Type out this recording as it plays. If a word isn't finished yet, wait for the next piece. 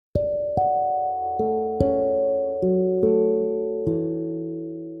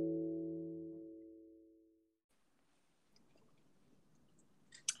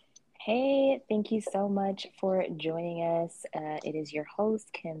Thank you so much for joining us. It is your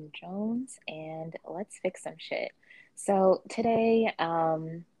host, Kim Jones, and let's fix some shit. Today,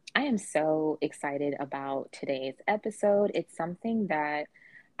 I am so excited about today's episode. It's something that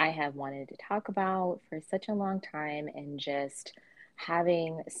I have wanted to talk about for such a long time, and just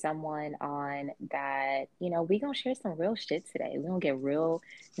having someone on that, we gonna share some real shit today. We gonna get real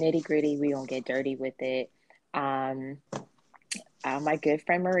nitty gritty. We gonna get dirty with it. Um, my good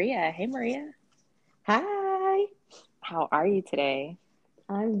friend Maria. Hey, Maria. Hi, How are you today?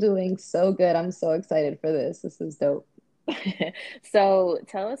 I'm doing so good. I'm so excited for this. This is dope. So,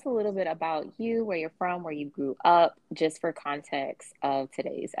 tell us a little bit about you, where you're from, where you grew up, just for context of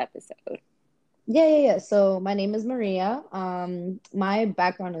today's episode. Yeah. So my name is Maria. My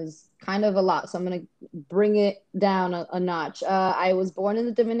background is kind of a lot, so I'm gonna bring it down a notch. I was born in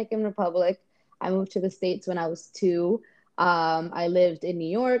the Dominican Republic. I moved to the States when I was two. I lived in New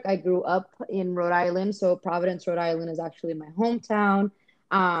York. I grew up in Rhode Island, so Providence, Rhode Island is actually my hometown.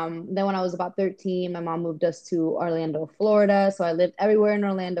 Then when I was about 13, my mom moved us to Orlando, Florida. So I lived everywhere in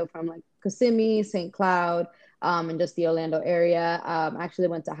Orlando from like Kissimmee, St. Cloud, in just the Orlando area. Actually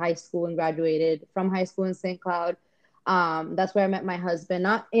went to high school and graduated from high school in St. Cloud. That's where I met my husband.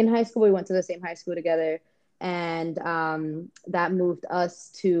 Not in high school, we went to the same high school together. And that moved us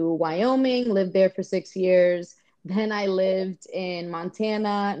to Wyoming, lived there for 6 years. Then I lived in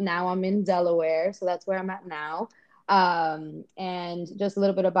Montana. Now I'm in Delaware. So that's where I'm at now. And just a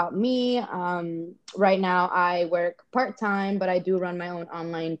little bit about me. Right now, I work part time, but I do run my own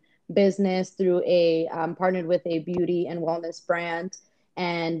online business through a partnered with a beauty and wellness brand.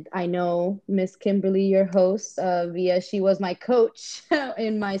 And I know Miss Kimberly, your host, via she was my coach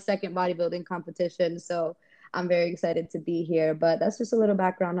in my second bodybuilding competition. So I'm very excited to be here. But that's just a little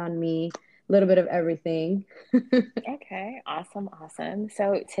background on me, a little bit of everything. Okay, awesome, awesome.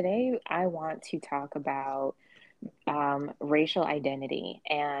 So, today I want to talk about racial identity.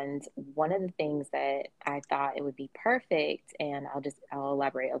 And one of the things that I thought it would be perfect, and I'll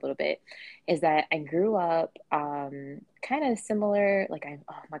elaborate a little bit, is that I grew up kind of similar.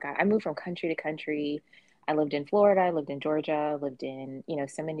 Oh my God, I moved from country to country. I lived in Florida, I lived in Georgia, lived in,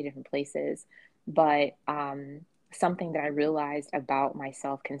 so many different places. But something that I realized about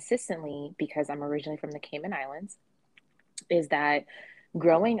myself consistently, because I'm originally from the Cayman Islands, is that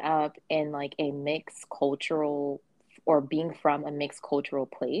growing up in like a mixed cultural, or being from a mixed cultural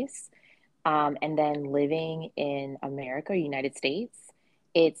place, and then living in America, United States,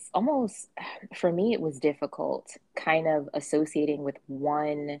 it's almost, for me, it was difficult kind of associating with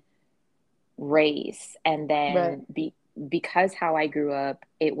one race. And Right. then because how I grew up,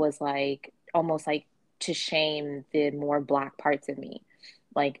 it was like almost like to shame the more black parts of me,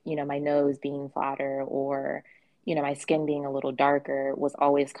 like, my nose being flatter, or my skin being a little darker, was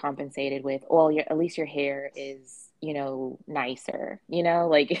always compensated with, well, at least your hair is, nicer,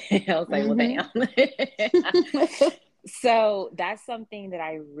 like I was like, well, Mm-hmm. damn. So that's something that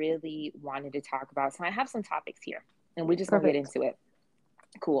I really wanted to talk about. So I have some topics here, and we just gonna get Perfect. into it.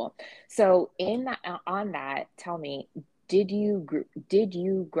 Cool. So in that, on that, tell me, did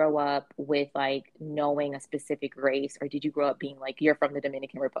you grow up with like knowing a specific race, or did you grow up being like you're from the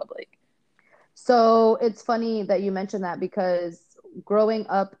Dominican Republic? So it's funny that you mentioned that because growing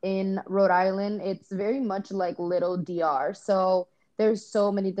up in Rhode Island, it's very much like little DR. So there's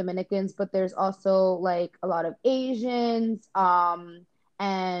so many Dominicans, but there's also like a lot of Asians.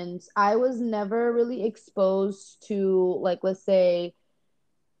 And I was never really exposed to like, let's say,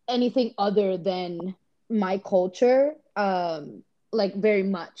 anything other than my culture, like very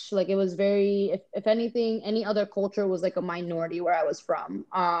much like it was very, if anything, any other culture was like a minority where I was from.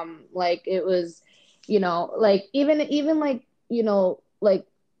 Like it was, like even like, like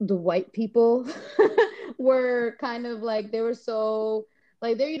the white people were kind of like, they were so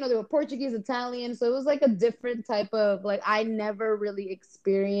like, they were Portuguese, Italian, so it was like a different type of, like, I never really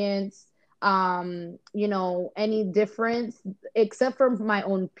experienced any difference except for my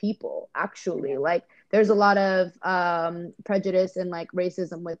own people, actually. Yeah. Like there's a lot of prejudice and like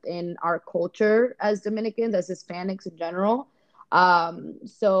racism within our culture as Dominicans, as Hispanics in general.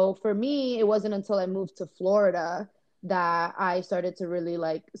 So for me, it wasn't until I moved to Florida that I started to really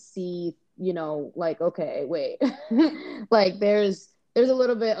like see, like, okay, wait, like there's a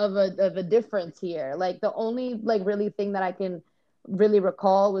little bit of a difference here. Like the only like really thing that I can really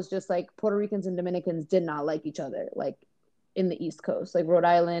recall was just like Puerto Ricans and Dominicans did not like each other, like in the East Coast, like Rhode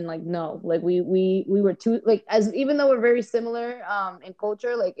Island, like no, like we were too, like, as even though we're very similar in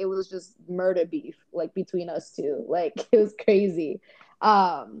culture, like it was just murder beef like between us two, like it was crazy.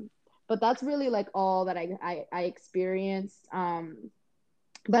 um but that's really like all that I experienced.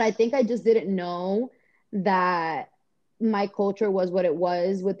 But I think I just didn't know that my culture was what it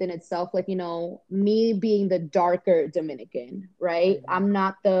was within itself. Like, me being the darker Dominican, right? Hmm. I'm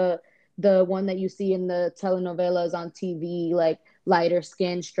not the one that you see in the telenovelas on TV, like lighter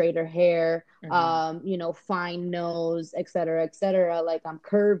skin, straighter hair, Hmm. fine nose, et cetera, et cetera. Like I'm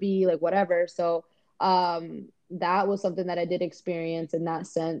curvy, like whatever. So that was something that I did experience in that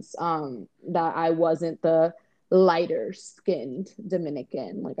sense. That I wasn't the lighter skinned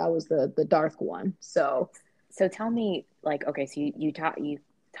Dominican. Like I was the dark one. So So tell me, like, okay, so you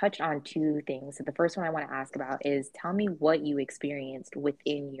touched on two things. So the first one I want to ask about is tell me what you experienced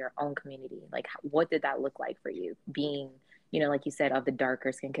within your own community. Like, what did that look like for you, being, like you said, of the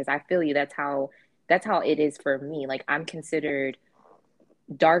darker skin? Because I feel you. That's how it is for me. Like, I'm considered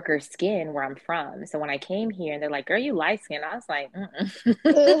darker skin where I'm from. So when I came here and they're like, "Girl, you light skin," I was like,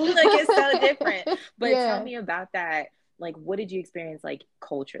 mm-mm. Like it's so different. But tell yeah. me about that. Like, what did you experience like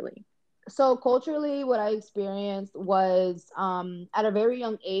culturally? So culturally, what I experienced was at a very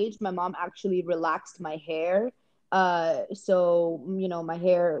young age, my mom actually relaxed my hair. So my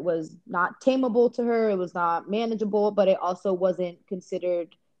hair was not tameable to her. It was not manageable, but it also wasn't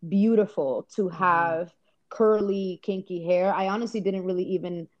considered beautiful to Hmm. have curly, kinky hair. I honestly didn't really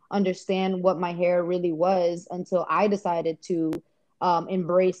even understand what my hair really was until I decided to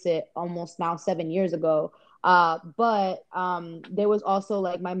embrace it almost now 7 years ago. But there was also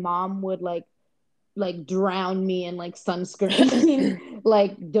like my mom would like drown me in like sunscreen.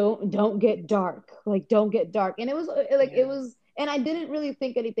 Like don't get dark, like don't get dark. And it was like it Yeah. was, and I didn't really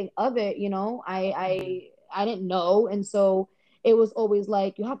think anything of it, I Hmm. I didn't know. And so it was always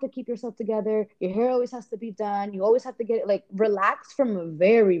like, you have to keep yourself together, your hair always has to be done, you always have to get it like relaxed from a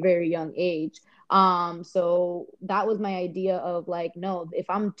very very young age. So that was my idea of like, no, if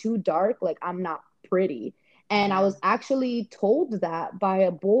I'm too dark, like I'm not pretty. And I Yeah. was actually told that by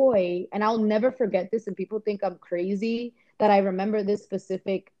a boy, and I'll never forget this. And people think I'm crazy that I remember this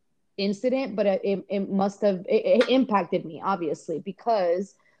specific incident, but it must have it impacted me obviously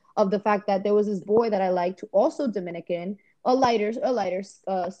because of the fact that there was this boy that I liked, also Dominican, a lighter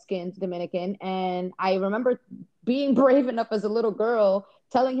skinned Dominican, and I remember being brave enough as a little girl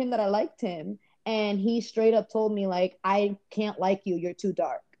telling him that I liked him, and he straight up told me like, I can't like you, you're too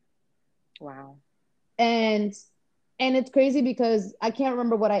dark. Wow. and and it's crazy because I can't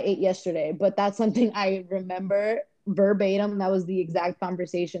remember what I ate yesterday, but that's something I remember verbatim. That was the exact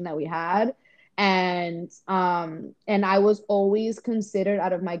conversation that we had. And I was always considered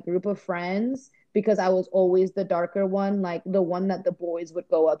out of my group of friends, because I was always the darker one, like the one that the boys would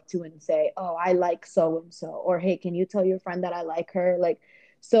go up to and say, "Oh, I like so and so," or "Hey, can you tell your friend that I like her?" Like,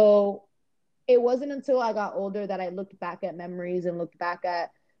 so it wasn't until I got older that I looked back at memories and looked back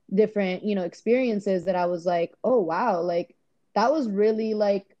at different, experiences, that I was like, oh wow, like that was really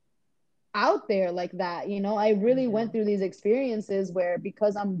like out there like that. I really went Hmm. through these experiences where,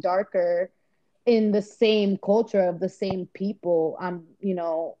 because I'm darker in the same culture of the same people,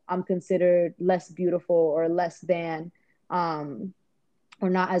 I'm considered less beautiful or less than, um or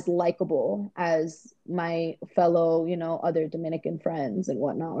not as likable as my fellow, other Dominican friends and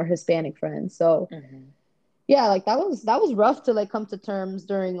whatnot, or Hispanic friends. So Hmm. yeah, like that was rough to like come to terms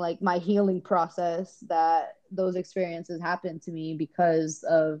during like my healing process, that those experiences happened to me because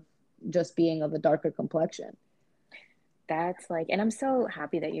of just being of a darker complexion. That's like, and I'm so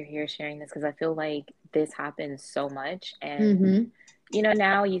happy that you're here sharing this because I feel like this happens so much. And, Mm-hmm.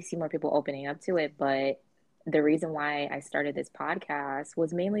 now you see more people opening up to it. But the reason why I started this podcast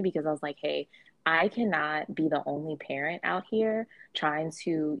was mainly because I was like, hey, I cannot be the only parent out here trying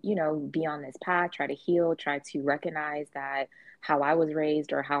to, be on this path, try to heal, try to recognize that how I was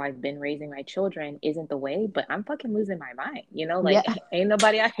raised or how I've been raising my children isn't the way, but I'm fucking losing my mind, like Yeah. ain't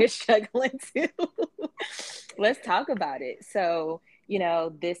nobody out here struggling to. Let's talk about it. So,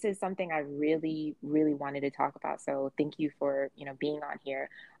 this is something I really, really wanted to talk about. So, thank you for, being on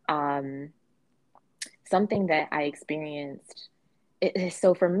here. Um, Something that I experienced.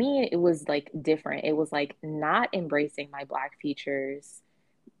 So, for me, it was like different. It was like not embracing my Black features.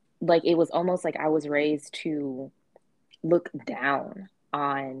 Like, it was almost like I was raised to look down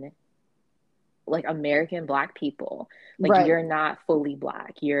on like American Black people. Like Right. you're not fully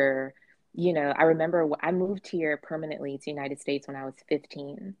Black. I remember I moved here permanently to the United States when I was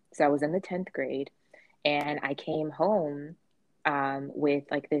 15. So I was in the 10th grade and I came home with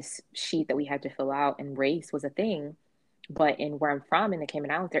like this sheet that we had to fill out, and race was a thing. But in where I'm from in the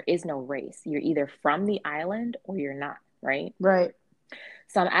Cayman Islands, there is no race. You're either from the island or you're not, right? Right.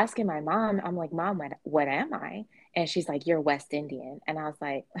 So I'm asking my mom, I'm like, Mom, what am I? And she's like, You're West Indian. And I was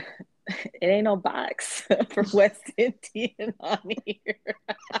like, It ain't no box for West Indian on here.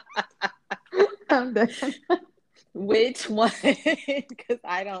 I'm done. Which one? Because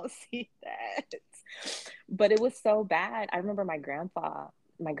I don't see that. But it was so bad. I remember my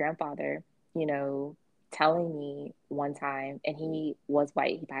grandfather, you know, telling me one time, and he was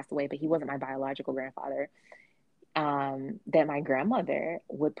white, he passed away, but he wasn't my biological grandfather, that my grandmother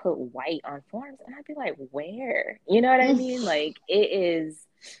would put white on forms. And I'd be like, where? You know what I mean? Like, it is.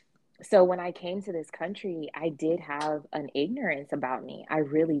 So when I came to this country, I did have an ignorance about me. I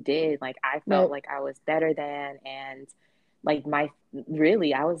really did. Like, I felt Right. like I was better than, and like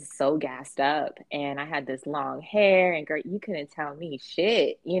really, I was so gassed up, and I had this long hair, and girl, you couldn't tell me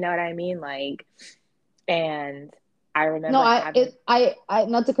shit. You know what I mean? Like, and I No, remember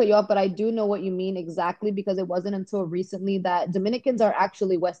having, not to cut you off, but I do know what you mean exactly because it wasn't until recently that Dominicans are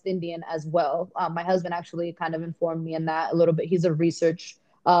actually West Indian as well. My husband actually kind of informed me in that a little bit. He's a research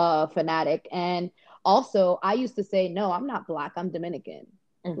fanatic, and also I used to say, no, I'm not black, I'm Dominican.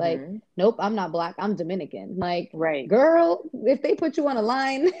 Like, mm-hmm, nope, I'm not black, I'm Dominican. Like, right, girl, if they put you on a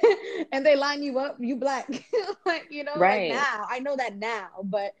line and they line you up, you black. Like, like right. now, I know that now,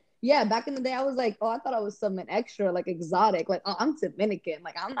 but yeah, back in the day, I was like, oh, I thought I was something extra, like exotic. Like, oh, I'm Dominican.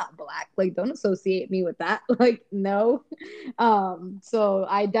 Like, I'm not black. Like, don't associate me with that. Like, no. So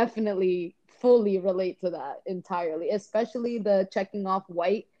I definitely fully relate to that entirely, especially the checking off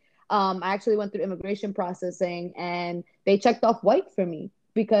white. I actually went through immigration processing and they checked off white for me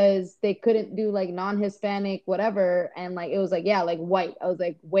because they couldn't do like non-Hispanic, whatever. And like, it was like, yeah, like white. I was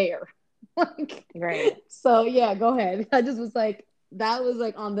like, where? Like, Right. so yeah, go ahead. I just was like, that was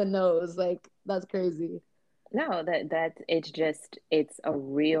like on the nose. Like, that's crazy. No, that it's a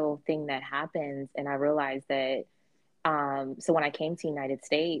real thing that happens, and I realized that. So when I came to United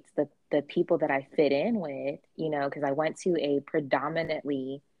States, the people that I fit in with, because I went to a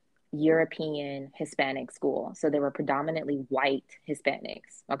predominantly European Hispanic school, so they were predominantly white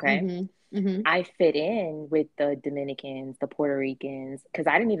Hispanics. Okay, Mm-hmm. Mm-hmm. I fit in with the Dominicans, the Puerto Ricans, because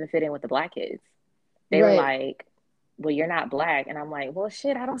I didn't even fit in with the black kids. They were Right. like, "Well, you're not black," and I'm like, "Well,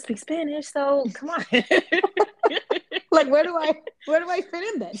 shit, I don't speak Spanish, so come on." Like, where do I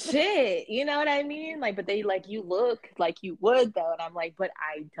fit in then? Shit, you know what I mean? Like, but they like, you look like you would though, and I'm like, but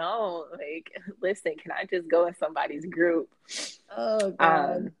I don't. Like, listen, can I just go in somebody's group? Oh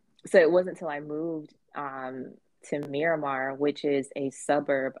God. Um, so it wasn't until I moved to Miramar, which is a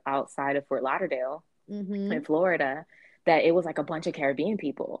suburb outside of Fort Lauderdale in Mm-hmm. Florida, that it was like a bunch of Caribbean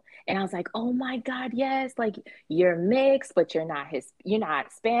people. And I was like, oh my God, yes, like you're mixed, but you're not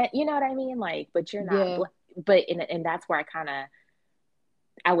Spanish, you know what I mean? Like, but you're not Yeah. black. But and that's where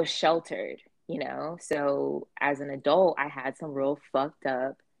I was sheltered, So as an adult, I had some real fucked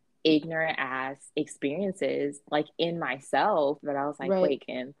up, ignorant ass experiences like in myself that I was like, Right. wait,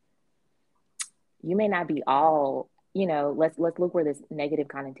 Kim, you may not be all, let's look where this negative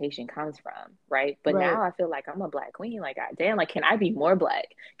connotation comes from, right? But Right. now I feel like I'm a black queen. Like, God damn, like, can I be more black?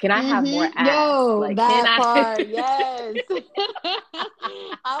 Can I have more Mm-hmm. ass? Yo, Like, can that I? part, yes.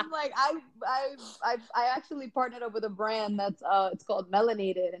 I'm like, I actually partnered up with a brand that's it's called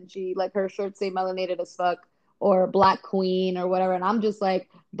Melanated, and she like her shirts say melanated as fuck or Black Queen or whatever, and I'm just like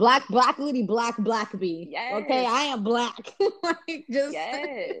black lady, black bee. Okay, Yes, I am black. Like just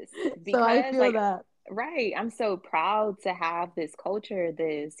yes, so I because feel like, that. right, I'm so proud to have this culture,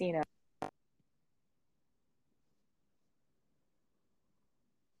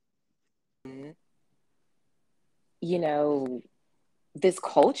 you know, this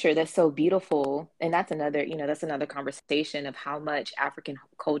culture that's so beautiful. And that's another conversation of how much African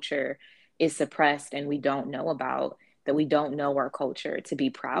culture is suppressed and we don't know about, that we don't know our culture to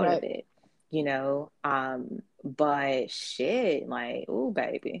be proud of Right. But shit, like, ooh,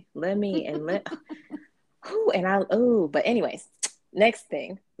 baby, let me and let ooh, and I ooh, but anyways, next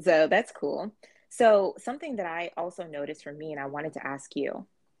thing. So that's cool. So something that I also noticed for me, and I wanted to ask you,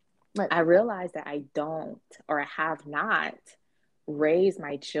 Right. I realized that I don't or have not raised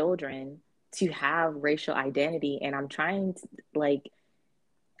my children to have racial identity. And I'm trying to, like,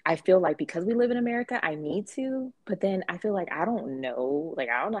 I feel like because we live in America, I need to, but then I feel like I don't know. Like,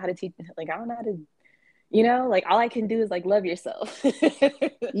 I don't know how to teach, like, I don't know how to, like, all I can do is like love yourself.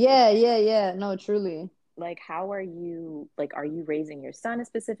 Yeah, yeah, yeah. No, truly. Like, how are you raising your son a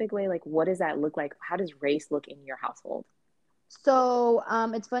specific way? Like, what does that look like? How does race look in your household? So,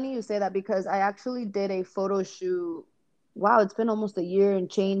 it's funny you say that because I actually did a photo shoot. Wow, it's been almost a year and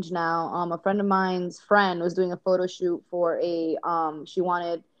change now. A friend of mine's friend was doing a photo shoot for she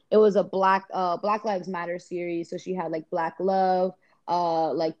wanted, it was a Black Lives Matter series. So she had like Black love,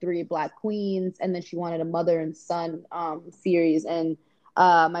 like three Black queens, and then she wanted a mother and son series. And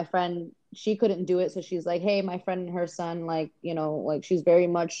my friend, she couldn't do it, so she's like, hey, my friend and her son, like, you know, like she's very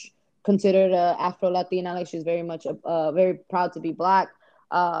much considered a Afro Latina, like she's very much very proud to be Black.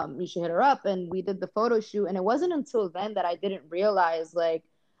 You should hit her up. And we did the photo shoot, and it wasn't until then that I didn't realize, like,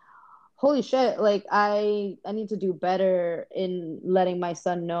 holy shit, like I need to do better in letting my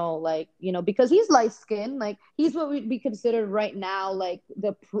son know, like, you know, because he's light skinned, like he's what would be considered right now, like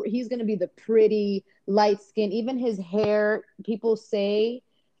he's gonna be the pretty light skin. Even his hair, people say,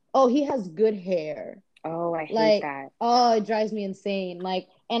 oh, he has good hair. Oh, I hate Like, that. oh, it drives me insane. Like,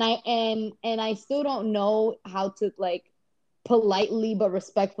 and I still don't know how to, like, politely but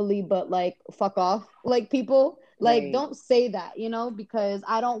respectfully, but like fuck off, like, people, like, Right. don't say that, you know, because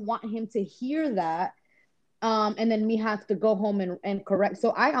I don't want him to hear that, and then me have to go home and correct.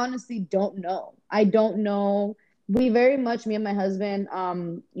 So I honestly don't know. I don't know. We very much, me and my husband,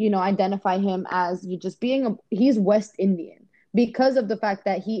 you know, identify him as you just being he's West Indian, because of the fact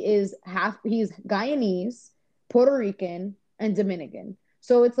that he's Guyanese, Puerto Rican, and Dominican.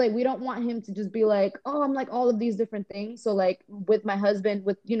 So it's like we don't want him to just be like, oh, I'm like all of these different things. So like with my husband,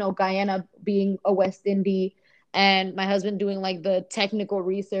 with, you know, Guyana being a West Indie, and my husband doing like the technical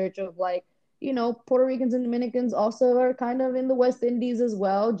research of, like, you know, Puerto Ricans and Dominicans also are kind of in the West Indies as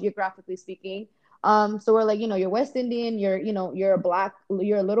well, geographically speaking. So we're like, you know, you're West Indian, you know, you're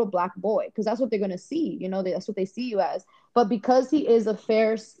a little Black boy, because that's what they're gonna see, you know, that's what they see you as. But because he is a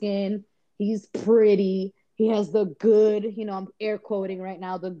fair skin, he's pretty, he has the good, you know, I'm air quoting right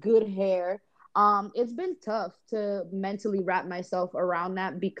now, the good hair. It's been tough to mentally wrap myself around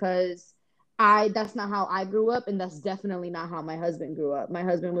that, because that's not how I grew up, and that's definitely not how my husband grew up. My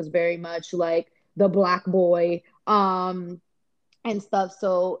husband was very much like the Black boy, and stuff.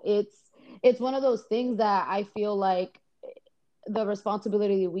 So it's one of those things that I feel like the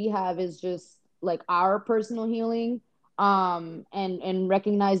responsibility that we have is just like our personal healing, and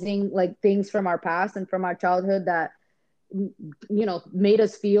recognizing like things from our past and from our childhood that, you know, made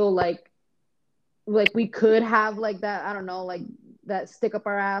us feel like we could have like that, I don't know, like that stick up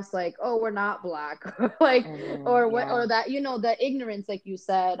our ass, like, oh, we're not Black, like, or what, Yeah. or that, you know, the ignorance, like you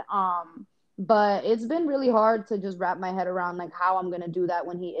said. But it's been really hard to just wrap my head around like how I'm gonna do that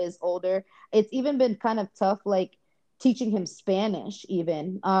when he is older. It's even been kind of tough, like teaching him Spanish,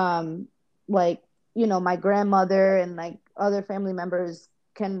 even. Like, you know, my grandmother and like other family members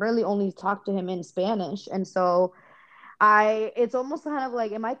can really only talk to him in Spanish, and so it's almost kind of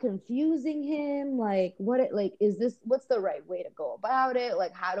like, am I confusing him? Like, what's the right way to go about it?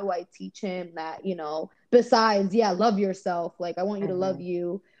 Like, how do I teach him that, you know, besides, yeah, love yourself. Like, I want you to love Hmm.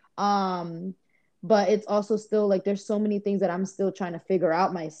 you. Um, but it's also still like, there's so many things that I'm still trying to figure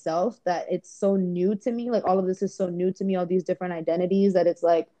out myself, that it's so new to me. Like, all of this is so new to me, all these different identities, that it's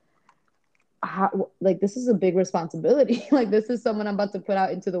like, like, this is a big responsibility. Like, this is someone I'm about to put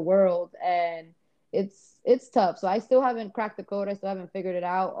out into the world, and it's tough. So I still haven't cracked the code, I still haven't figured it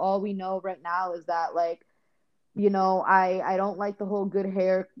out. All we know right now is that, like, you know, I don't like the whole good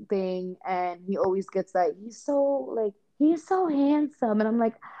hair thing, and he always gets that he's so handsome, and I'm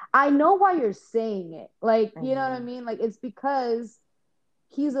like, I know why you're saying it, like, you know what I Hmm. mean, like, it's because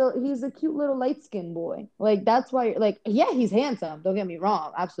he's a cute little light skinned boy. Like, that's why, like, yeah, he's handsome. Don't get me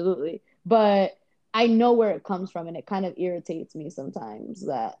wrong, absolutely. But I know where it comes from, and it kind of irritates me sometimes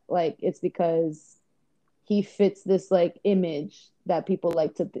that, like, it's because he fits this like image that people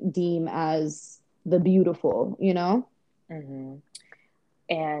like to deem as the beautiful, you know? Hmm.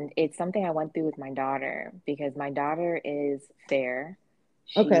 And it's something I went through with my daughter because my daughter is fair.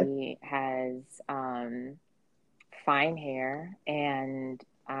 Okay. She has fine hair, and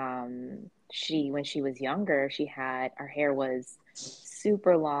when she was younger, her hair was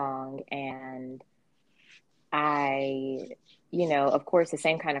super long, and I, of course, the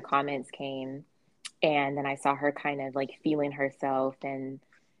same kind of comments came. And then I saw her kind of like feeling herself and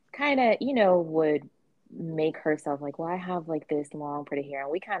kind of, would make herself like, well, I have like this long, pretty hair.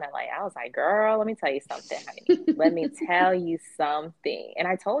 And we kind of like, I was like, girl, let me tell you something, honey. Let me tell you something. And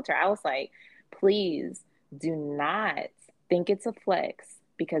I told her, I was like, please do not think it's a flex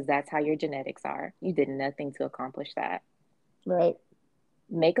because that's how your genetics are. You did nothing to accomplish that. Right.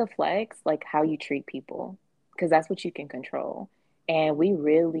 Make a flex like how you treat people because that's what you can control. And we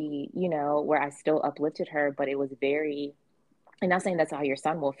really, where I still uplifted her, but it was very, and not saying that's how your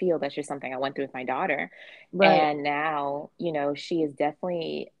son will feel. That's just something I went through with my daughter. Right. And now, she is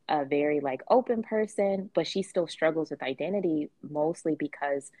definitely a very like open person, but she still struggles with identity mostly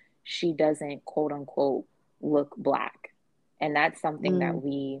because she doesn't quote unquote look Black. And that's something that Mm.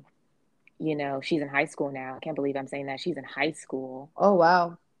 we she's in high school now. I can't believe I'm saying that. She's in high school. Oh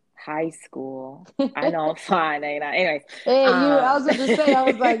wow. High school. I know I'm fine, ain't I? Anyways, Hey, I um, was about to say, I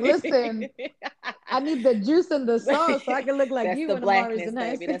was like, listen, I need the juice and the sauce so I can look like that's you the when Amari's blackness, in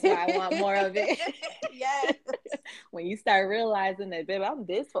high baby. school. That's why I want more of it. Yes. When you start realizing that, baby, I'm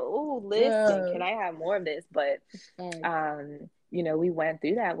this for, oh, listen, Uh, can I have more of this? But, and we went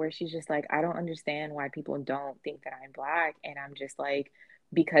through that where she's just like, I don't understand why people don't think that I'm black. And I'm just like,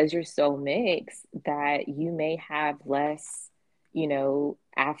 because you're so mixed that you may have less,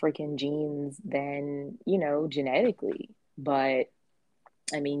 African genes than, genetically. But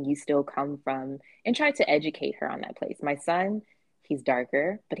I mean, you still come from, and try to educate her on that place. My son, he's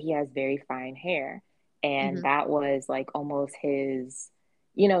darker, but he has very fine hair. And mhm. that was like almost his,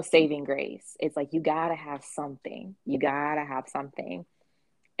 saving grace. It's like, you gotta have something. You gotta have something.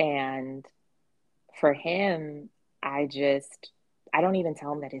 And for him, I just, I don't even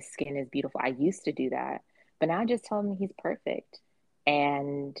tell him that his skin is beautiful. I used to do that, but now I just tell him he's perfect.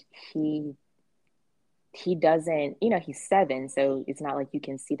 And he he doesn't, he's 7, so it's not like you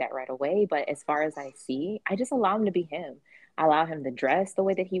can see that right away. But as far as I see, I just allow him to be him. I allow him to dress the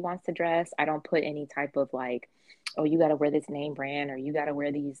way that he wants to dress. I don't put any type of like, oh, you got to wear this name brand or you got to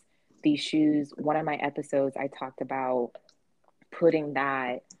wear these shoes. One of my episodes, I talked about putting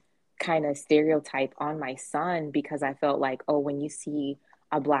that kind of stereotype on my son because I felt like, oh, when you see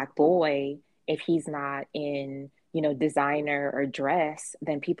a black boy, if he's not in, designer or dress,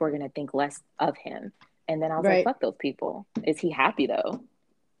 then people are going to think less of him. And then I was like, Right, fuck those people. Is he happy though?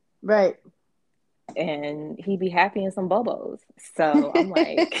 right. And he'd be happy in some bobos. So I'm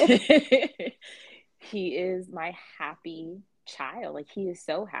like, he is my happy child. Like he is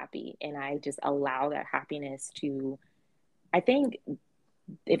so happy. And I just allow that happiness to, I think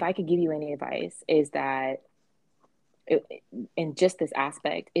if I could give you any advice, is that in just this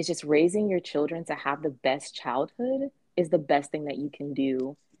aspect, is just raising your children to have the best childhood is the best thing that you can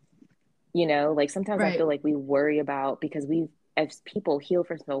do. Like sometimes I Right. feel like we worry about because we as people heal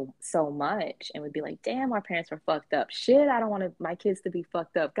from so much and we'd be like, damn, our parents were fucked up. Shit, I don't want my kids to be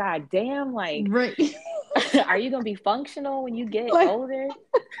fucked up. God damn, like, Right. are you gonna be functional when you get Like, older?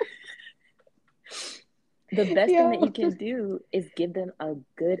 The best thing that yeah. you can do is give them a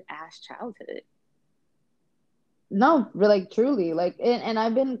good ass childhood. No, like truly. Like and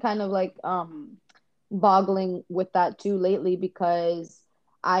I've been kind of like boggling with that too lately because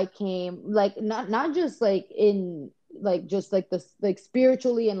I came like not just like in like just like this like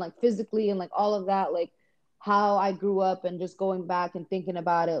spiritually and like physically and like all of that, like how I grew up and just going back and thinking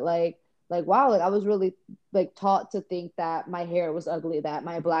about it, like wow, like I was really like taught to think that my hair was ugly, that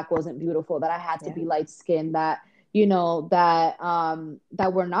my black wasn't beautiful, that I had to Yeah. be light skinned, that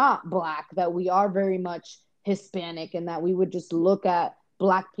that we're not black, that we are very much Hispanic, and that we would just look at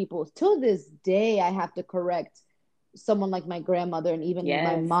black people. Till this day, I have to correct someone like my grandmother and even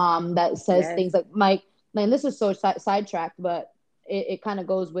my Yes. mom that says Yes. things like and this is so sidetracked, but it kind of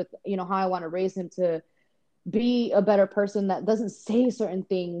goes with how I want to raise him to be a better person that doesn't say certain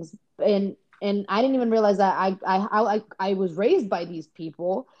things. And I didn't even realize that I was raised by these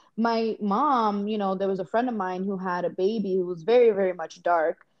people. My mom, there was a friend of mine who had a baby who was very, very much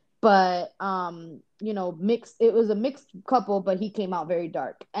dark, but mixed. It was a mixed couple, but he came out very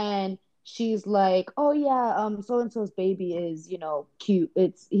dark. And she's like, "Oh yeah, so and so's baby is, cute.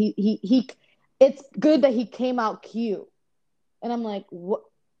 It's he it's good that he came out cute." And I'm like,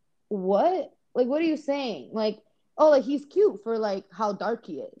 what? Like, what are you saying? Like, oh, like he's cute for like how dark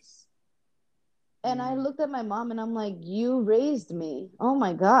he is. And I Mm. looked at my mom and I'm like, you raised me. Oh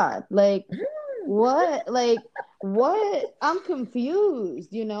my God. Like, what? Like, what? I'm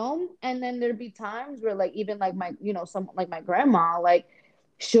confused. And then there'd be times where like even like my, some like my grandma, like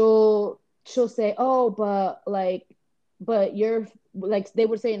she'll say, oh, but you're like they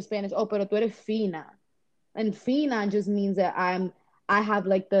would say in Spanish, oh, pero tú eres fina. And fina just means that I have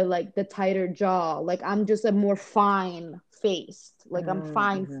like the tighter jaw. Like I'm just a more fine faced. Like I'm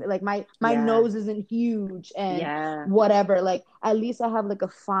fine. Mm-hmm. Like my Yeah. nose isn't huge and Yeah. whatever. Like at least I have like a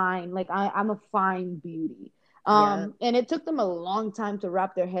fine. Like I'm a fine beauty. Yeah. And it took them a long time to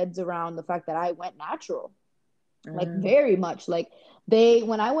wrap their heads around the fact that I went natural. Like Mm. very much. Like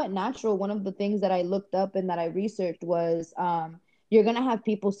when I went natural, one of the things that I looked up and that I researched was you're gonna have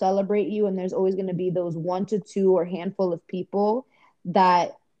people celebrate you, and there's always gonna be those 1 to 2 or handful of people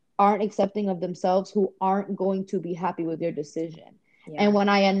that aren't accepting of themselves, who aren't going to be happy with your decision. And Yeah. when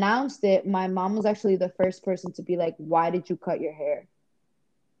I announced it, my mom was actually the first person to be like, why did you cut your hair?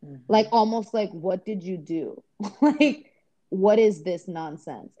 Like Mm-hmm. almost like, what did you do? Like, what is this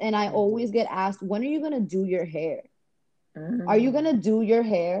nonsense? And I Mm-hmm. always get asked, when are you gonna do your hair? Are you gonna Mm. do your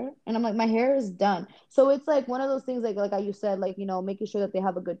hair? And I'm like, my hair is done. So it's like one of those things, like you said, like, making sure that they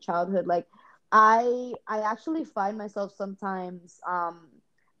have a good childhood. Like I actually find myself sometimes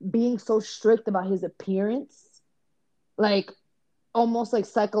being so strict about his appearance, like almost like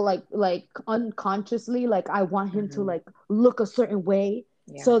like unconsciously, like I want him to Hmm. like look a certain way,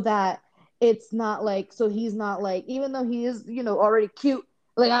 Yeah. so that it's not like, so he's not like, even though he is, already cute,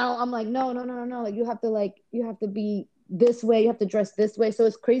 like I'm like, no, no, no, no, no, like you have to be this way, you have to dress this way. So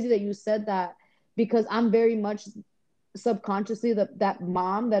it's crazy that you said that, because I'm very much subconsciously that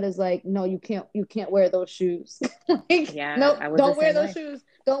mom that is like, no, you can't wear those shoes. Like, Yeah. nope, I was the don't wear same those way. shoes,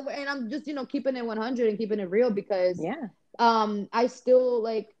 don't wear. And I'm just, keeping it 100 and keeping it real, because Yeah. I still,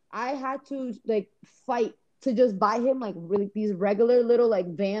 like, I had to like fight to just buy him like really these regular little like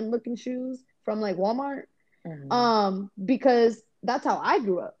van looking shoes from like Walmart, Hmm. because that's how I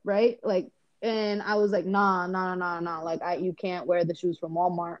grew up, right? Like, and I was like, nah, nah, nah, nah, like, you can't wear the shoes from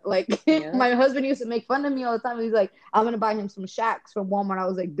Walmart. Like, Yep. my husband used to make fun of me all the time. He's like, I'm gonna buy him some Shacks from Walmart. I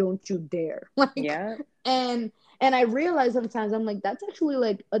was like, don't you dare. Like, Yep. and I realize sometimes I'm like, that's actually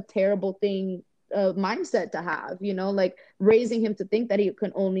like a terrible thing, mindset to have, like raising him to think that he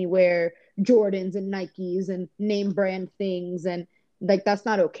can only wear Jordans and Nikes and name brand things, and like that's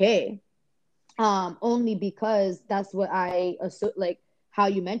not okay. Only because that's what like how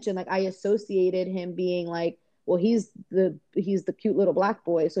you mentioned, like I associated him being like, well, he's the cute little black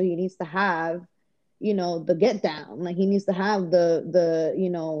boy, so he needs to have, the get down, like he needs to have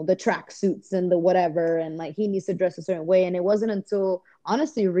the track suits and the whatever, and like he needs to dress a certain way. And it wasn't until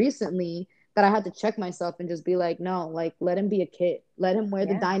honestly recently that I had to check myself and just be like, no, like let him be a kid, let him wear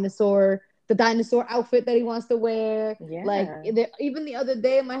Yeah. the dinosaur outfit that he wants to wear. Like, Yeah. even the other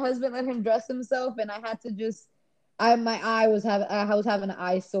day, my husband let him dress himself, and I had to just, I was having an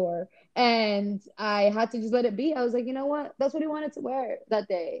eyesore, and I had to just let it be. I was like, you know what? That's what he wanted to wear that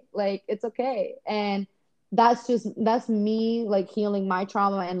day. Like, it's okay. And that's me like healing my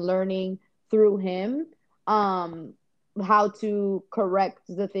trauma and learning through him, um, how to correct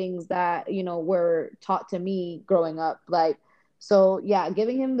the things that were taught to me growing up. Like, so yeah,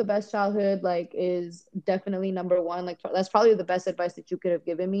 giving him the best childhood like is definitely number one. Like, that's probably the best advice that you could have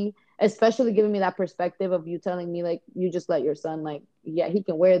given me, especially giving me that perspective of you telling me like, you just let your son, like, yeah, he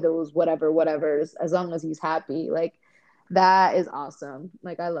can wear those whatever as long as he's happy. Like, that is awesome.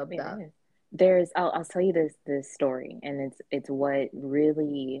 Like, I love It that. is. I'll tell you this story, and it's what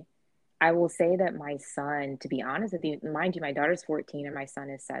really, I will say that my son, to be honest with you, mind you, my daughter's 14 and my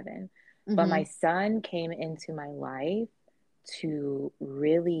son is 7. But my Mm-hmm. son came into my life to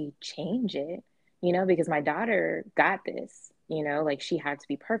really change it, because my daughter got this, like she had to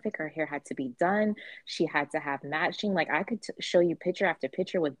be perfect, her hair had to be done, she had to have matching. Like I could show you picture after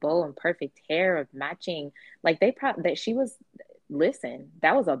picture with bow and perfect hair of matching. Like they probably that she was, listen,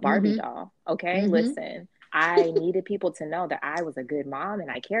 that was a Barbie Mm-hmm. doll. Okay, Mm-hmm. listen. I needed people to know that I was a good mom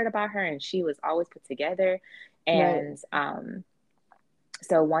and I cared about her and she was always put together. Right. And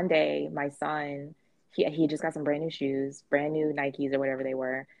so one day, my son, he just got some brand new shoes, brand new Nikes or whatever they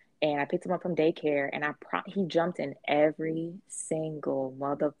were, and I picked him up from daycare, and he jumped in every single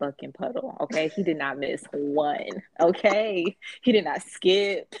motherfucking puddle. Okay, he did not miss one. Okay, he did not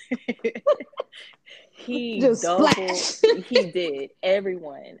skip. He Just double, splash. he did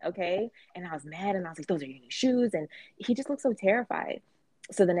everyone. Okay, and I was mad, and I was like, "Those are your new shoes," and he just looked so terrified.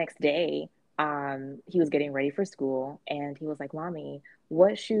 So the next day, he was getting ready for school, and he was like, "Mommy,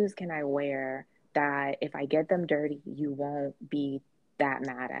 what shoes can I wear that if I get them dirty, you won't be that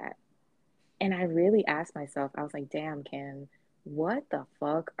mad at?" And I really asked myself, I was like, damn, Kim, what the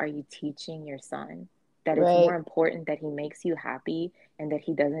fuck are you teaching your son? That it's more Right. important that he makes you happy and that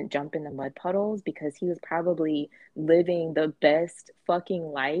he doesn't jump in the mud puddles because he was probably living the best fucking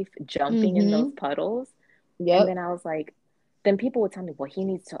life jumping in those Mm-hmm. puddles. And Yep. then I was like, then people would tell me, well, he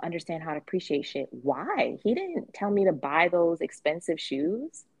needs to understand how to appreciate shit. Why? He didn't tell me to buy those expensive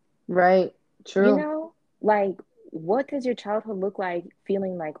shoes. Right. You True. know, like what does your childhood look like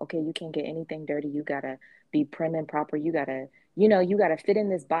feeling like, okay, you can't get anything dirty. You gotta be prim and proper. You gotta, you gotta fit in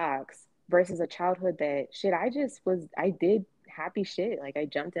this box versus a childhood that shit, I did happy shit. Like I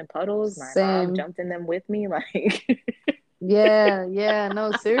jumped in puddles. My mom Same. jumped in them with me. Like, Yeah, yeah,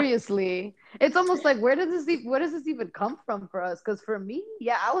 no, seriously. It's almost like, where does this even come from for us? Because for me,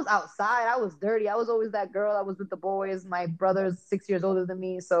 yeah, I was outside, I was dirty. I was always that girl. I was with the boys. My brother's 6 years older than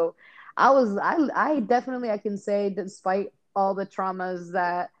me. So I definitely, I can say, despite all the traumas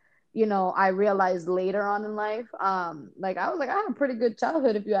that, I realized later on in life, like I was like, I had a pretty good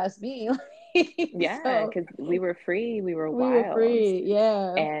childhood if you ask me. Yeah, So because we were free, we were we were wild. free.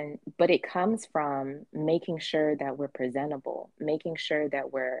 Yeah. And but it comes from making sure that we're presentable, making sure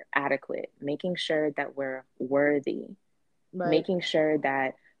that we're adequate, making sure that we're worthy, Right. making sure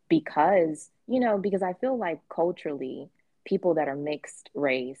that because I feel like culturally, people that are mixed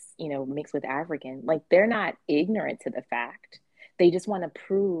race, mixed with African, like they're not ignorant to the fact. They just want to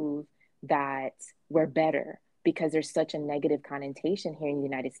prove that we're better because there's such a negative connotation here in the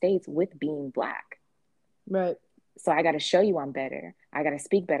United States with being Black. Right. So I got to show you I'm better. I got to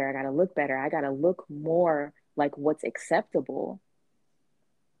speak better. I got to look better. I got to look more like what's acceptable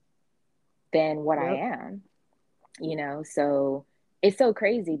than what I Yep. am. So it's so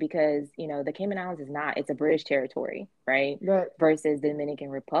crazy because the Cayman Islands it's a British territory, right? Right. Versus the Dominican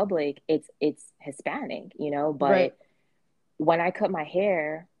Republic, it's Hispanic. Right. But when I cut my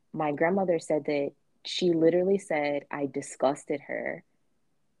hair, my grandmother said that she literally said I disgusted her,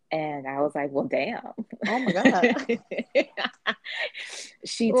 and I was like, well, damn. Oh my God.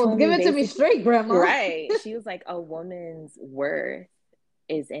 She Well, told give me it to me basically, straight, Grandma. right, she was like, a woman's worth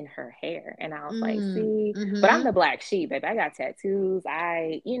is in her hair. And I was like, Mm. see, but I'm the Mm-hmm. black sheep, baby. I got tattoos.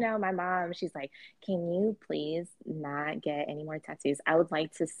 My mom, she's like, can you please not get any more tattoos? I would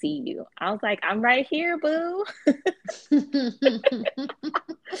like to see you. I was like, I'm right here, boo,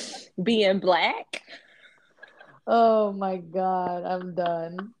 being black. Oh my God, I'm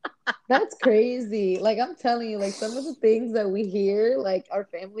done. That's crazy. Like I'm telling you, like some of the things that we hear, like our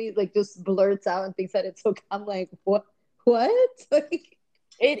family like just blurts out and thinks that it's okay. I'm like, what? What? Like,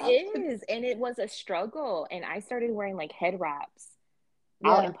 It I'm, is. And it was a struggle. And I started wearing like head wraps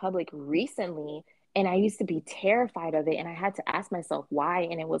out in yeah. public recently, and I used to be terrified of it, and I had to ask myself why.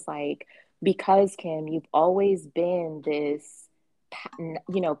 And it was like, because Kim, you've always been this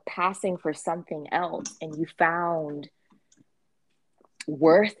passing for something else, and you found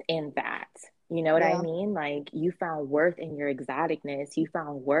worth in that. You know what I Yeah. mean? Like you found worth in your exoticness. You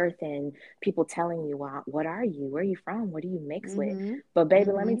found worth in people telling you, what are you? Where are you from? What do you mix with? Mm-hmm. But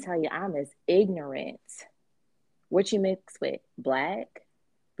baby, let me Mm-hmm. tell you, I'm as ignorant. What you mix with? Black?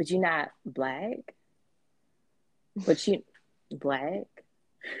 But you're not black? But you black?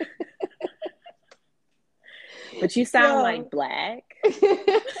 But you sound like Yo. black.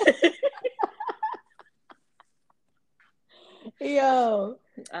 Yo.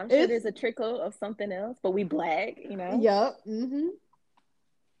 I'm sure It's there's a trickle of something else, but we black. yup. Mm-hmm.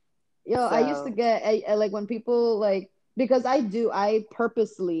 Yo, I used to So, get like when people like because I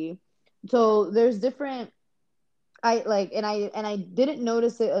purposely so there's different I like and I didn't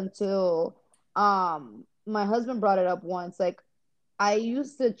notice it until my husband brought it up once. Like I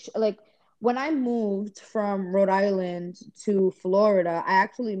used to like when I moved from Rhode Island to Florida, I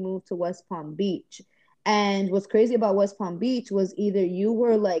actually moved to West Palm Beach. And what's crazy about West Palm Beach was either you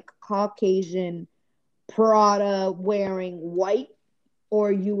were like Caucasian Prada wearing white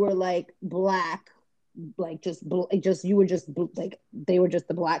or you were like black like just you were just like they were just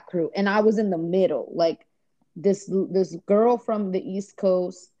the black crew and I was in the middle like this girl from the East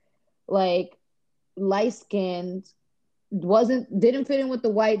Coast like light skinned wasn't didn't fit in with the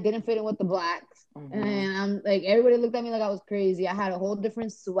white, didn't fit in with the blacks. mhm, And I'm like everybody looked at me like I was crazy. I had a whole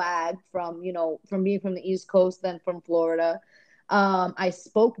different swag from, from being from the East Coast than from Florida. I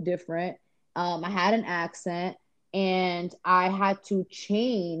spoke different. I had an accent and I had to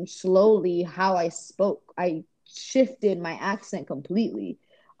change slowly how I spoke. I shifted my accent completely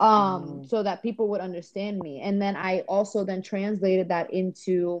mhm, so that people would understand me. And then I also then translated that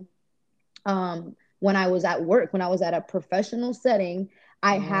into when I was at work, when I was at a professional setting,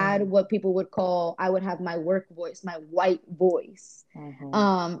 I had mm, what people would call, I would have my work voice, my white voice, mhm,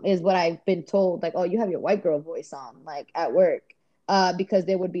 is what I've been told. Like, oh, you have your white girl voice on, like at work. Because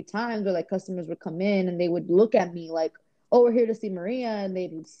there would be times where like customers would come in and they would look at me like, oh, we're here to see Maria. And they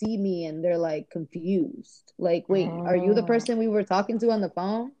would see me and they're like confused. Like, wait, are you the mm. person we were talking to on the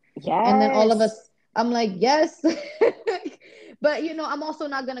phone? And then all of Yes. us, I'm like, yes. But I'm also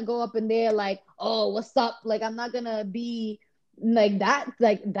not gonna go up in there like, oh, what's up? Like, I'm not gonna be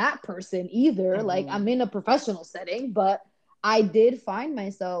like that person either. Like, Mhm, I'm in a professional setting, but I did find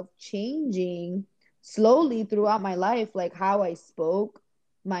myself changing slowly throughout my life, like how I spoke,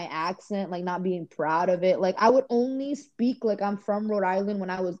 my accent, like not being proud of it. Like, I would only speak like I'm from Rhode Island when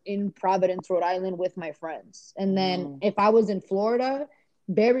I was in Providence, Rhode Island with my friends. And then mm, if I was in Florida,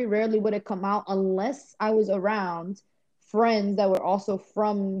 very rarely would it come out unless I was around friends that were also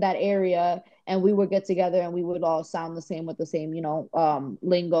from that area and we would get together and we would all sound the same with the same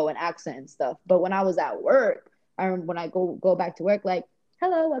lingo and accent and stuff. But when I was at work, when I go back to work, like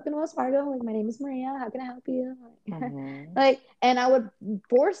hello, welcome to Wells Fargo. Like, my name is Maria. How can I help you? Hmm. Like, and I would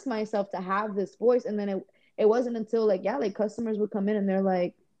force myself to have this voice. And then it wasn't until like, yeah, like customers would come in and they're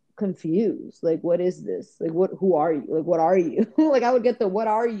like confused. Like, what is this? Like, who are you? Like, what are you? Like, I would get the, what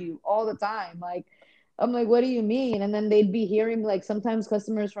are you all the time. Like, I'm like, what do you mean? And then they'd be hearing like sometimes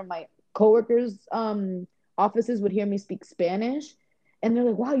customers from my coworkers, offices would hear me speak Spanish. And they're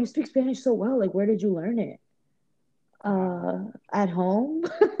like, wow, you speak Spanish so well. Like, where did you learn it? Wow. At home.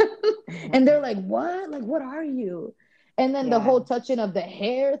 And they're Hmm. like, what? Like, what are you? And then the Yeah. whole touching of the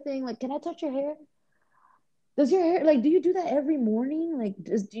hair thing, like, can I touch your hair? Does your hair, like, do you do that every morning? Like,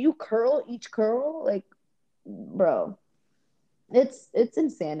 do you curl each curl? Like, bro, it's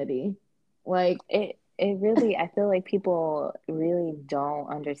insanity. Like, It really, I feel like people really don't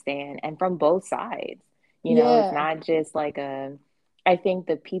understand, and from both sides. It's yeah, not just like I think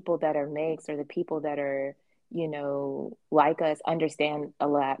the people that are mixed or the people that are, like us understand a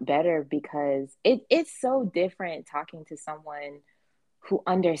lot better because it's so different talking to someone who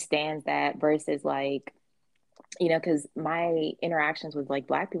understands that versus like, because my interactions with like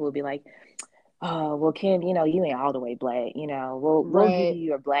Black people would be like, oh, well, Kim, you ain't all the way black. We'll give right. you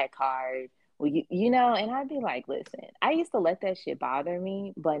your black card. Well, and I'd be like, listen, I used to let that shit bother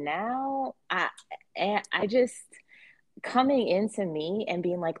me, but now I just coming into me and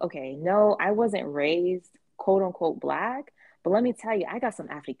being like, okay, no, I wasn't raised quote unquote black, but let me tell you, I got some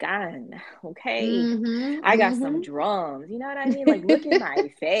African, okay? I got some Mm-hmm. drums. You know what I mean? Like, look at Mm-hmm. my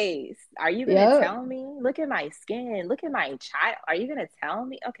face. Are you gonna Yep. tell me? Look at my skin. Look at my child. Are you gonna tell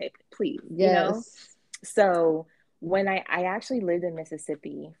me? Okay, please, Yes. So when I actually lived in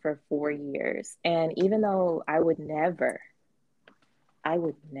Mississippi for 4 years, and even though I would never, I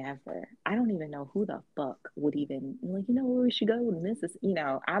don't even know who the fuck would even, like, where we should go to Mississippi.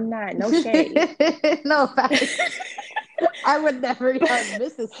 I'm not, no shade. No facts. I would never done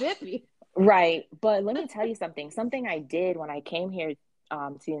Mississippi. Right. But let me tell you something. Something I did when I came here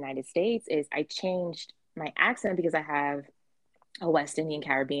to the United States is I changed my accent because I have a West Indian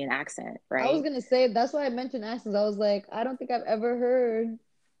Caribbean accent, I was right? gonna say that's why I mentioned accents. I was like, I don't think I've ever heard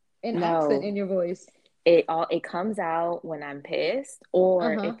an accent No, in your voice. it comes out when I'm pissed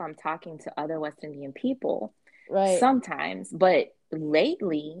or Uh-huh. if I'm talking to other West Indian people Right. sometimes. But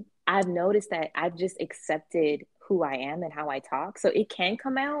lately, I've noticed that I've just accepted who I am and how I talk. So it can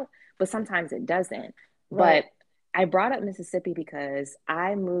come out, but sometimes it doesn't. But Right. I brought up Mississippi because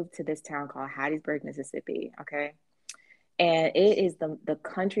I moved to this town called Hattiesburg, Mississippi. Okay. And it is the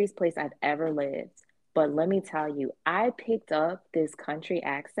country's place I've ever lived. But let me tell you, I picked up this country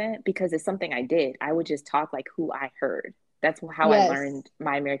accent because it's something I did. I would just talk like who I heard. That's how I Yes. learned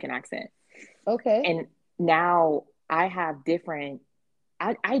my American accent. Okay. And now I have different,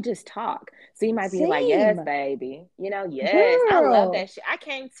 I just talk. So you might be like, yes, Same. baby. Yes, I love Girl. that shit. I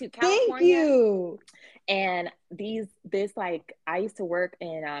came to Thank California you. and this like I used to work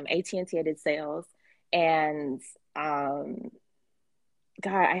in AT&T. I did sales and um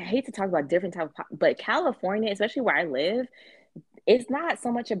God, I hate to talk about different type of, but California, especially where I live, it's not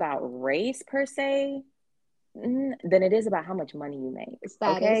so much about race per se, than it is about how much money you make. Okay,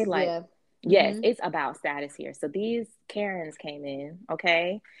 Status. like Yeah. yes, Mm-hmm. it's about status here. So these Karens came in,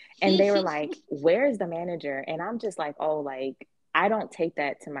 okay, and they were like, "Where's the manager?" And I'm just like, "Oh, like." I don't take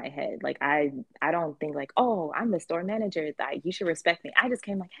that to my head. Like I don't think like, oh, I'm the store manager. Like you should respect me. I just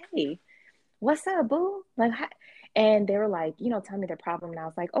came like, hey, what's up, boo? Like, hi. And they were like, tell me the problem. And I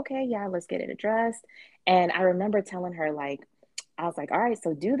was like, okay, yeah, let's get it addressed. And I remember telling her, like, I was like, all right,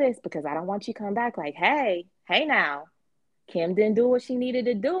 so do this because I don't want you coming back like, hey now, Kim didn't do what she needed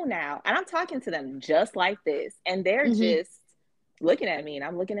to do now. And I'm talking to them just like this. And they're Mm-hmm. just looking at me and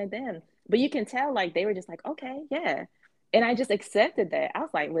I'm looking at them. But you can tell, like, they were just like, okay, yeah. And I just accepted that. I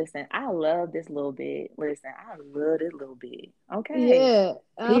was like, listen, I love this little bit. Listen, I love this little bit. Okay, Yeah.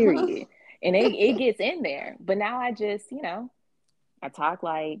 Uh-huh. period. And it gets in there. But now I just, I talk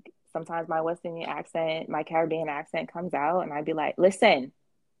like sometimes my West Indian accent, my Caribbean accent comes out, and I'd be like, listen,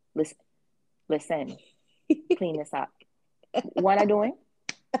 listen, listen, clean this up. What am I doing?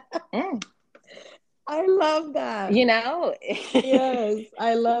 Mm. I love that. You know? Yes,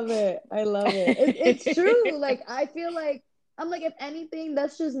 I love it. I love it. It's true. Like, I feel like I'm like, if anything,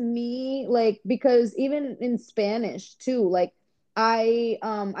 that's just me. Like, because even in Spanish too, like I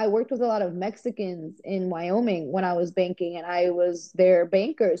worked with a lot of Mexicans in Wyoming when I was banking, and I was their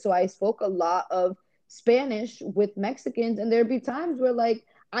banker. So I spoke a lot of Spanish with Mexicans, and there'd be times where like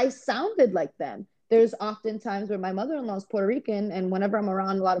I sounded like them. There's often times where my mother-in-law is Puerto Rican, and whenever I'm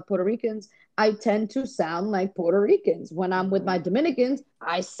around a lot of Puerto Ricans, I tend to sound like Puerto Ricans. When I'm with my Mhm. Dominicans,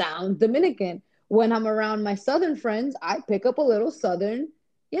 I sound Dominican. when I'm around my southern friends, I pick up a little southern,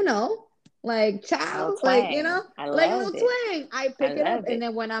 you know, like Little child, like twang. I like a love little it. twang. I I pick it up, love and it.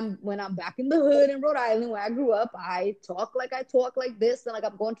 then when I'm back in the hood in Rhode Island where I grew up, I talk like this, and like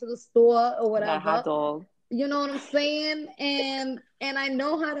I'm going to the store or That hot whatever. dog. You know what I'm saying? And I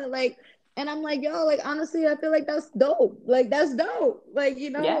know how to like, and I'm like, yo, like honestly, I feel like that's dope. Like that's dope. Like,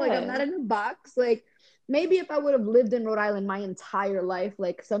 like I'm not Yeah. in a box. Like maybe if I would have lived in Rhode Island my entire life,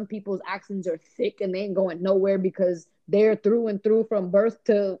 like some people's accents are thick and they ain't going nowhere because they're through and through from birth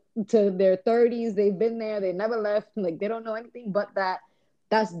to their 30s. They've been there, they never left, like they don't know anything but that.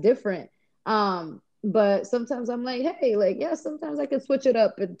 That's different. But sometimes I'm like, hey, like, yeah, sometimes I can switch it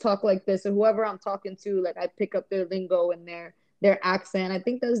up and talk like this. And whoever I'm talking to, like I pick up their lingo and their accent. I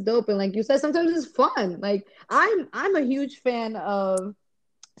think that's dope. And like you said, sometimes it's fun. Like I'm a huge fan of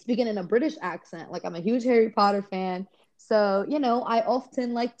speaking in a British accent. Like I'm a huge Harry Potter fan. So, I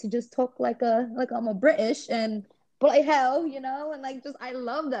often like to just talk like I'm a British and play hell, and like just I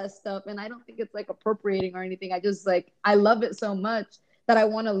love that stuff. And I don't think it's like appropriating or anything. I just like I love it so much that I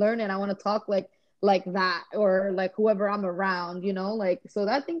want to learn it. I want to talk like that or like whoever I'm around, like so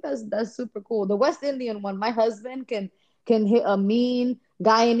I think that's super cool. The West Indian one, my husband can hit a mean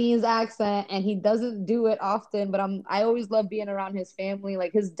Guyanese accent, and he doesn't do it often. But I always love being around his family.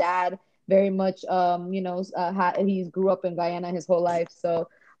 Like his dad, very much, he's grew up in Guyana his whole life, so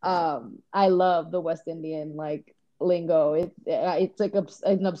I love the West Indian like lingo. It's like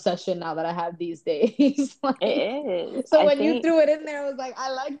an obsession now that I have these days. Like, It is. so I when you think threw it in there, I was like, I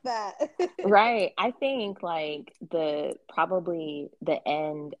like that. right. I think like the probably the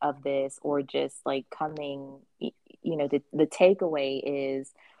end of this or just like coming, the takeaway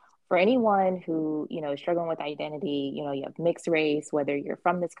is for anyone who, is struggling with identity, you have mixed race, whether you're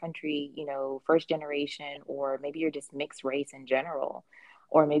from this country, first generation, or maybe you're just mixed race in general,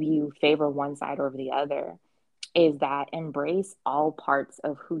 or maybe you favor one side over the other, is that embrace all parts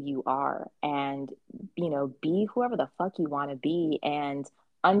of who you are and, be whoever the fuck you want to be and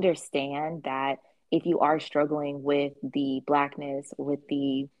understand that if you are struggling with the blackness, with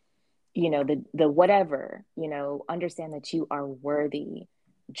the whatever, understand that you are worthy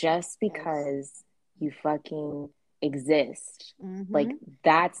just Yes. because you fucking exist. Like Mm-hmm.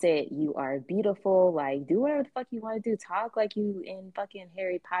 that's it. You are beautiful. Like do whatever the fuck you want to do. Talk like you in fucking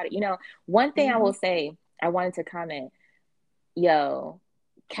Harry Potter. One thing I Mm-hmm. will say, I wanted to comment, yo,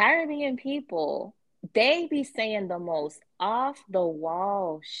 Caribbean people, they be saying the most off the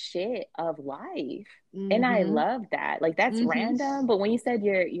wall shit of life. And I Mm-hmm. love that. Like that's Mm-hmm. random. But when you said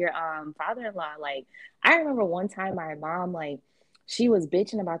your father-in-law, like I remember one time my mom, like, she was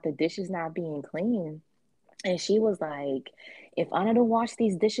bitching about the dishes not being clean. And she was like, if I don't wash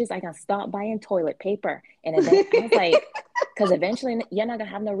these dishes, I can stop buying toilet paper. And event I was like, because eventually you're not gonna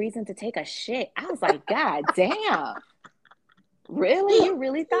have no reason to take a shit. I was like, God damn. Really? You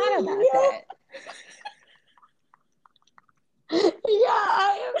really thought about Yeah. that? Yeah,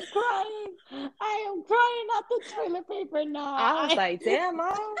 I am crying. I am crying at the toilet paper now. I was like, damn,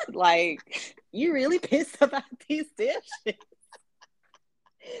 mom, like, you really pissed about these dishes.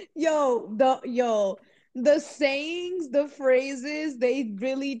 The sayings, the phrases, they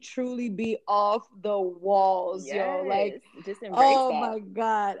really truly be off the walls, yo. Like, Yes, just embrace oh that. my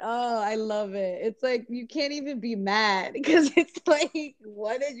God. Oh, I love it. It's like you can't even be mad because it's like,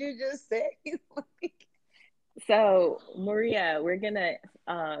 what did you just say? Like, So, Maria, we're gonna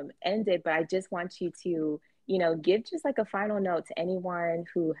end it, but I just want you to, give just like a final note to anyone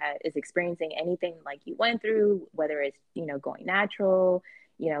who is experiencing anything like you went through, whether it's, going natural,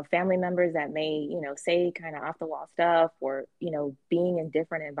 family members that may, say kind of off the wall stuff, or, being in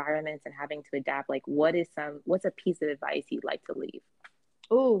different environments and having to adapt. Like, what's a piece of advice you'd like to leave?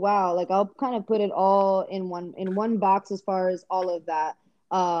 oh wow, like I'll kind of put it all in one box as far as all of that.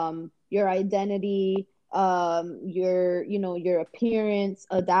 Your identity, your appearance,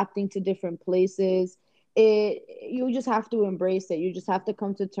 adapting to different places. You just have to embrace it. You just have to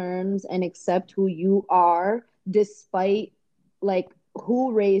come to terms and accept who you are despite like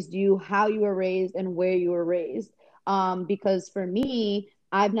who raised you, how you were raised, and where you were raised. Because for me,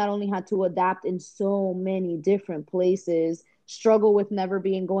 I've not only had to adapt in so many different places, struggle with never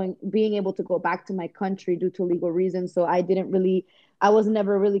being able to go back to my country due to legal reasons. So I was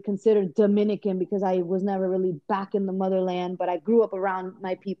never really considered Dominican because I was never really back in the motherland, but I grew up around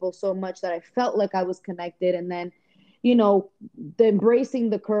my people so much that I felt like I was connected. And then, embracing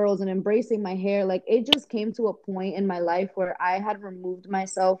the curls and embracing my hair, like it just came to a point in my life where I had removed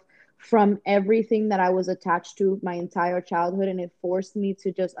myself from everything that I was attached to my entire childhood, and it forced me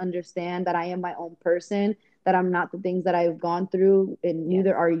to just understand that I am my own person, that I'm not the things that I've gone through, and Yes.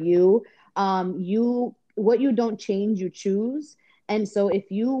 neither are you. What you don't change, you choose. And so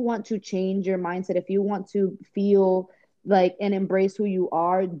if you want to change your mindset, if you want to feel like and embrace who you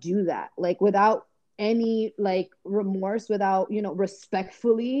are, do that. Like without any like remorse, without,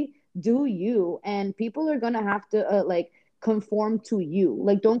 respectfully do you. And people are going to have to like conform to you.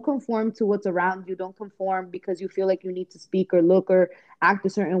 Like don't conform to what's around you. Don't conform because you feel like you need to speak or look or act a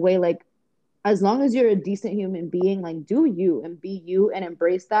certain way. Like as long as you're a decent human being, like do you and be you and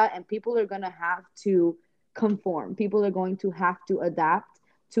embrace that. And people are going to have to conform. People are going to have to adapt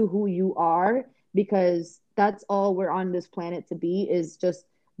to who you are, because that's all we're on this planet to be, is just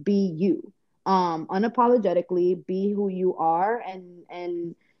be you. Unapologetically be who you are,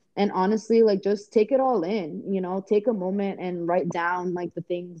 and honestly, like just take it all in, take a moment and write down like the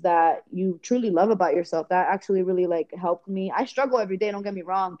things that you truly love about yourself. That actually really like helped me. I struggle every day, don't get me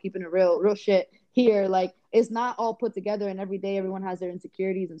wrong, keeping it real shit here. Like it's not all put together, and every day everyone has their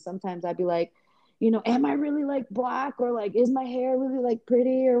insecurities, and sometimes I'd be like, am I really like black, or like is my hair really like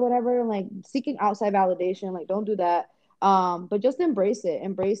pretty or whatever, and like seeking outside validation. Like don't do that. But just embrace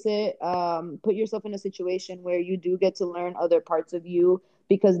it. Put yourself in a situation where you do get to learn other parts of you,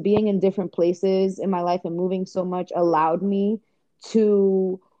 because being in different places in my life and moving so much allowed me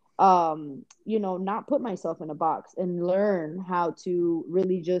to not put myself in a box and learn how to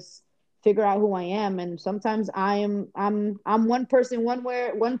really just figure out who I am. And sometimes I'm one person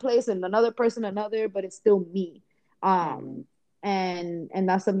one place, and another person another, but it's still me. Mm-hmm. um and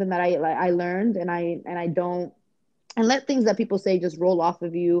that's something that I learned, and I don't, and let things that people say just roll off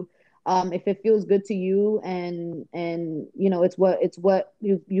of you. If it feels good to you, and it's what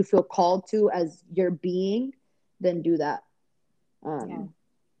you feel called to as your being, then do that. Yeah. um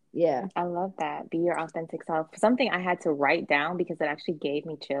yeah. I love that. Be your authentic self. Something I had to write down because it actually gave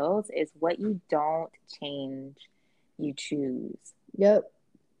me chills is what you don't change, you choose. Yep.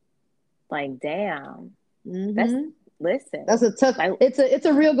 Like, damn. That's, Mm-hmm. That's listen, a tough. like, It's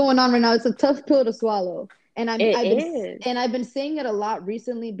a real going on right now. It's a tough pill to swallow, and it is. I've been saying it a lot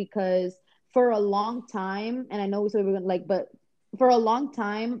recently, because for a long time, and I know we said we were gonna like, but for a long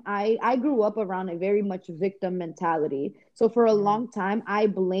time, I grew up around a very much victim mentality. So for a Mm, long time, I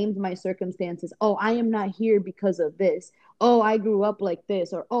blamed my circumstances. Oh, I am not here because of this. Oh, I grew up like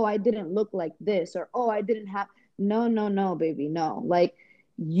this, or oh, I didn't look like this, or oh, I didn't have. No, no, no, baby, no. Like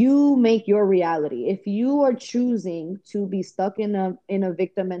you make your reality. If you are choosing to be stuck in a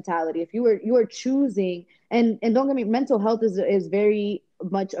victim mentality, if you are choosing, and don't get me, mental health is very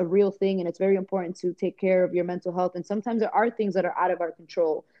much a real thing, and it's very important to take care of your mental health. And sometimes there are things that are out of our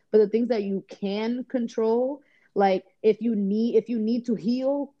control, but the things that you can control, like if you need to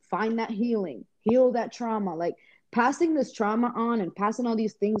heal, find that healing, heal that trauma. Like passing this trauma on and passing all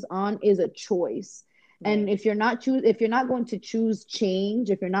these things on is a choice. And right. if you're not going to choose change,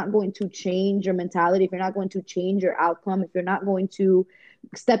 if you're not going to change your mentality, if you're not going to change your outcome, if you're not going to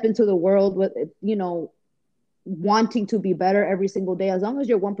step into the world with wanting to be better every single day, as long as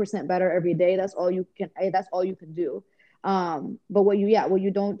you're 1% better every day, that's all you can do. But what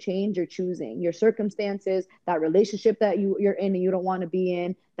you don't change, you're choosing your circumstances, that relationship that you're in and you don't want to be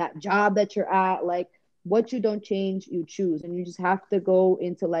in, that job that you're at. Like what you don't change, you choose. And you just have to go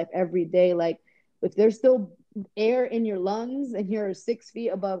into life every day like, if there's still air in your lungs and you're 6 feet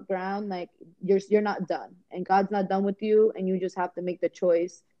above ground, like you're not done, and God's not done with you, and you just have to make the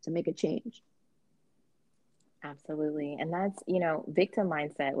choice to make a change. Absolutely. And that's, victim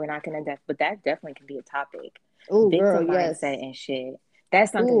mindset. We're not going to, but that definitely can be a topic. Oh girl, Victim mindset yes. and shit.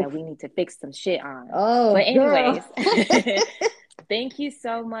 That's something that we Oof. need to fix some shit on. Oh But, girl. anyways, thank you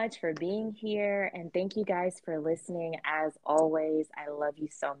so much for being here. And thank you guys for listening. As always, I love you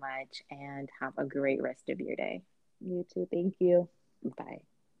so much and have a great rest of your day. You too, thank you. Bye.